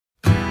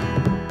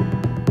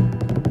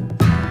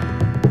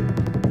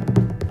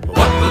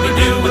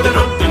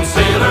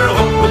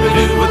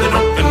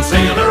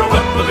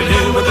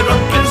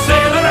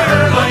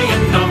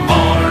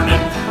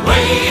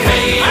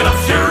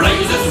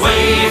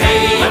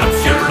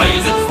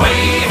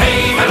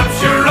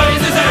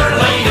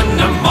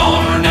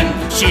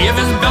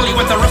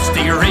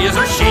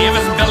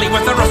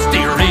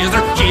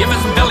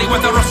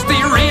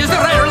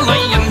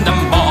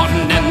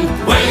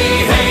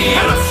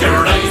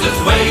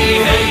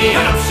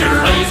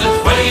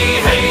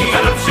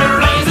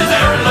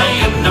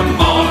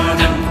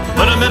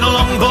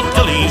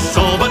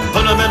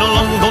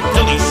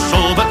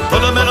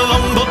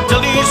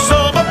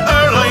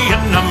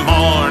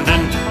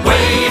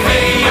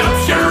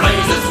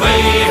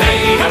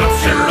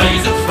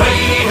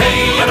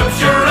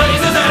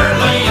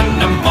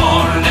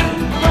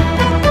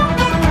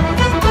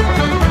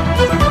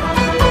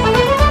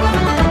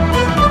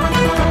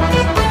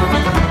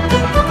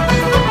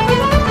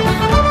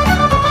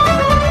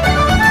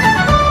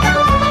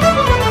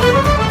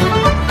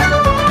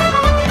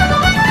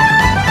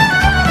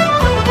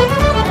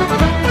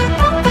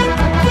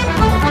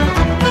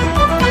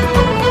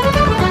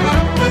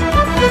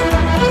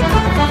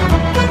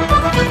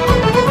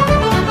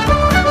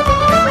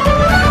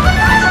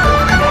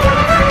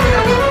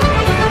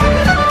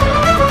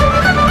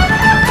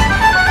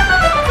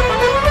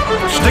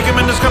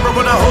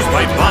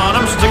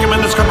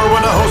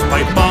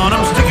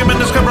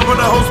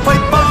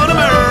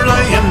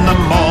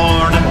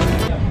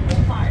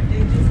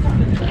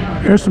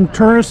There's some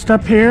tourists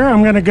up here.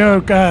 I'm going to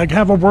go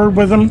have a word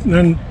with them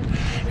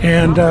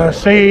and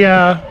see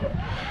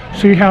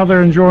how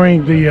they're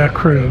enjoying the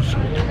cruise.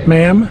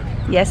 Ma'am?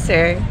 Yes,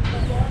 sir.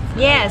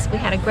 Yes, we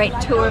had a great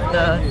tour of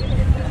the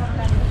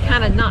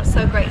kind of not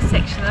so great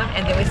section of it,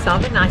 and then we saw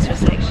the nicer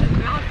section.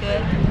 We're all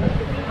good.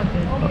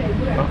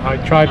 I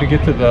tried to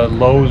get to the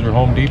Lowe's or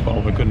Home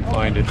Depot, but couldn't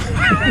find it.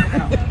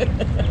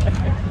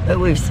 But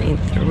we've seen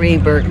 3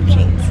 Burger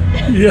Kings.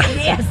 Yeah.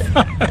 Yes.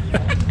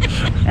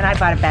 And I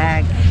bought a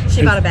bag.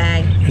 She bought a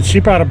bag. And she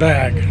bought a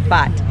bag.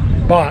 Bought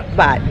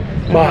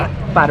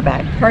Bought a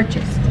bag.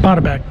 Purchased.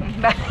 a bag.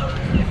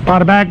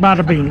 Bought a bag, bought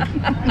a bean.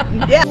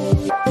 Yeah.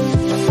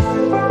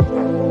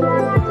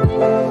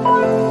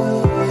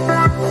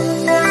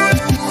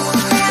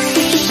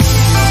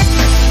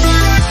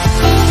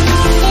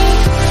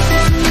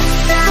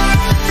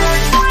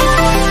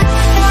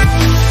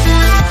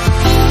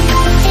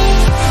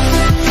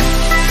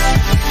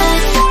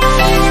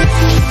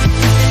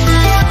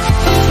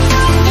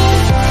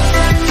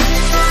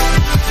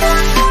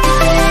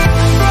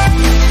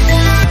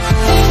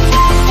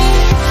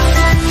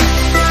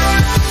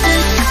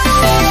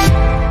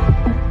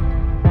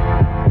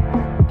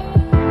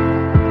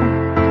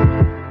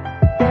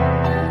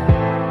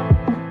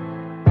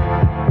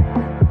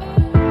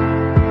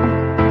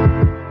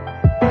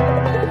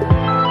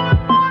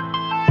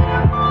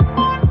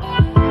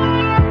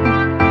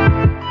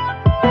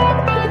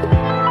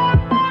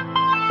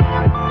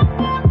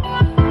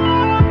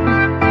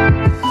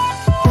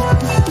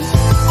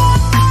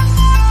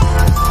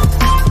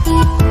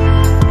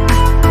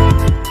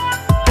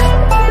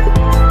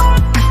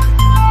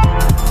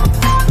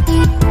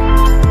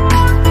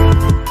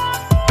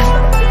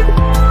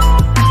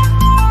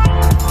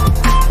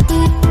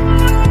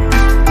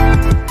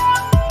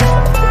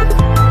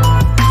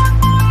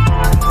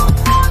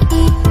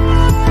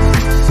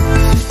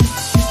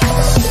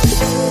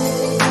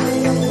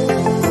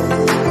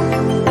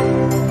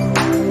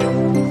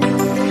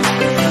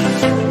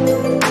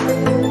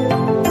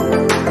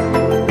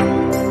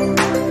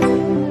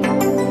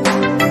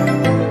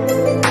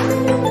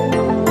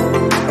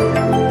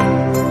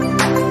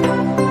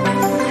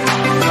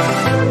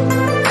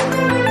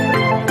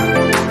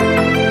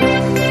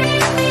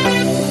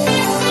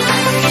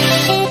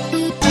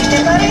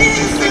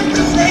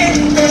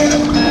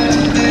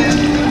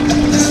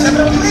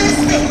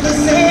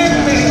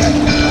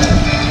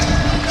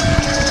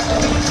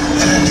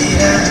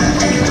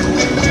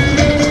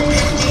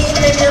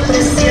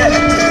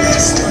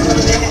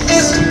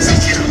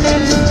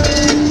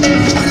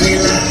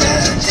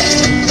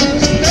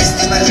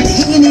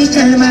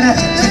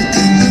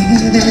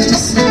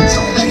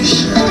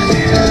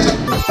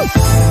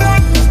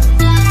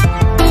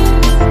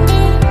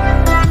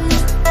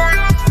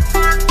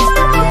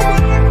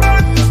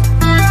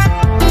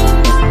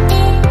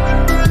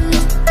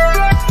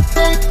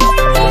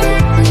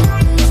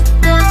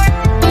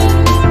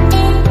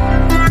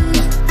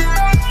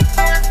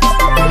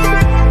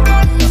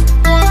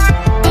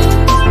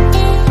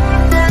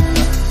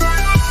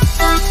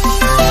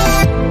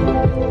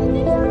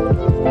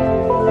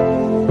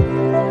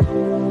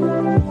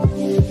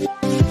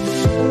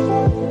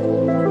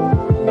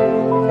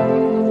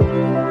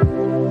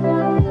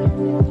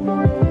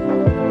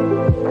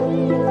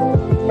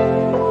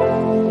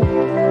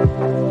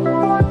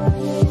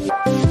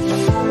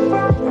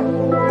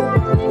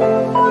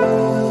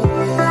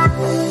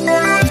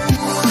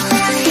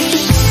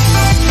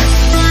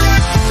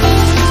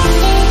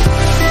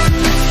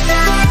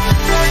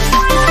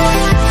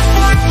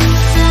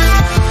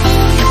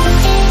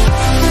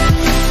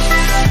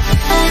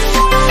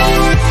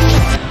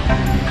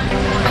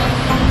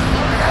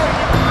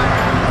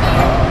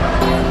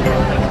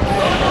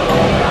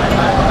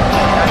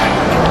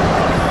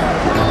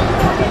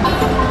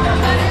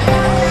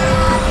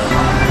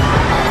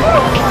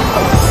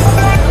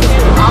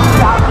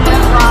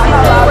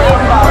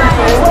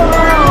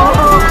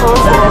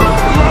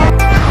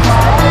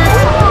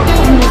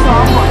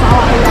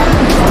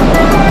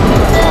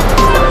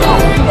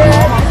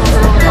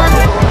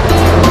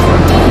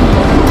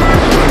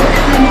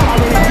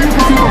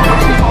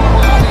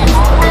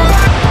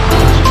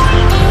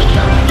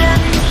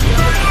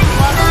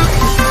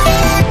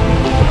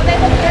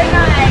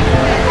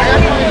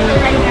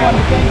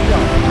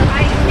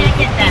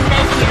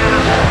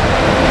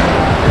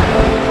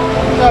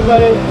 up,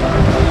 buddy.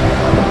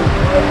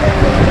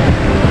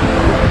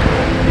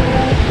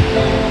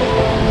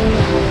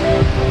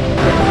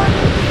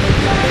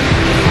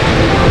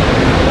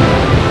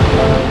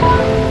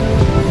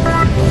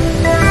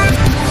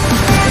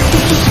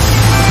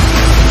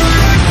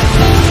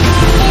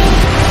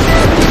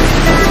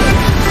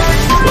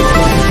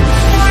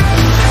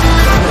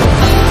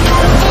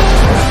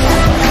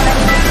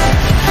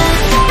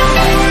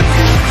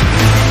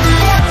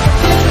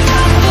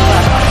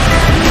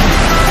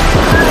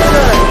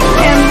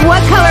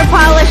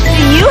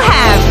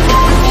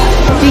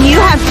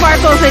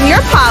 Sparkles in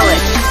your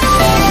polish?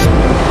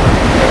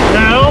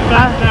 No,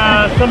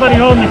 but somebody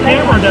holding the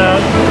camera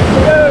does.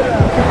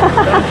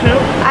 Don't you?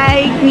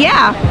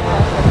 Yeah.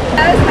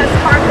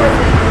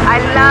 I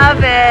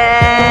love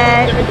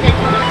it.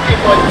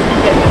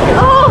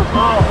 Oh,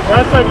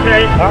 That's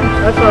okay.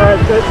 That's all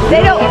right.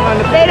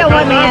 they don't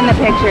want me in the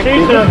picture.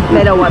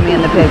 They don't want me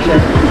in the picture.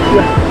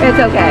 It's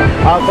okay.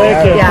 Oh,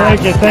 thank you. Yeah.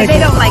 Thank you. But Thank they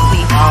you. don't like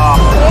me.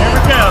 Here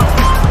we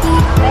go.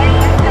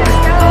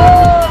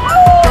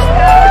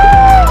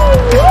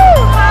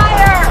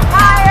 Higher,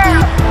 higher.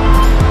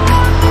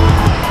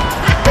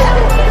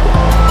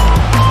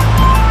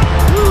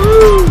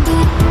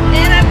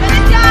 And I'm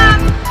gonna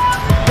jump.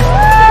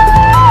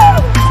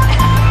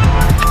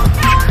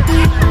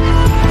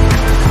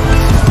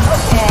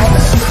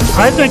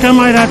 I think I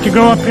might have to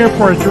go up here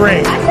for a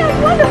drink. That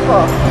sounds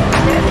wonderful.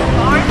 There's a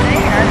bar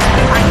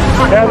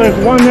there. Yeah,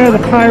 there's one there, the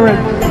pirate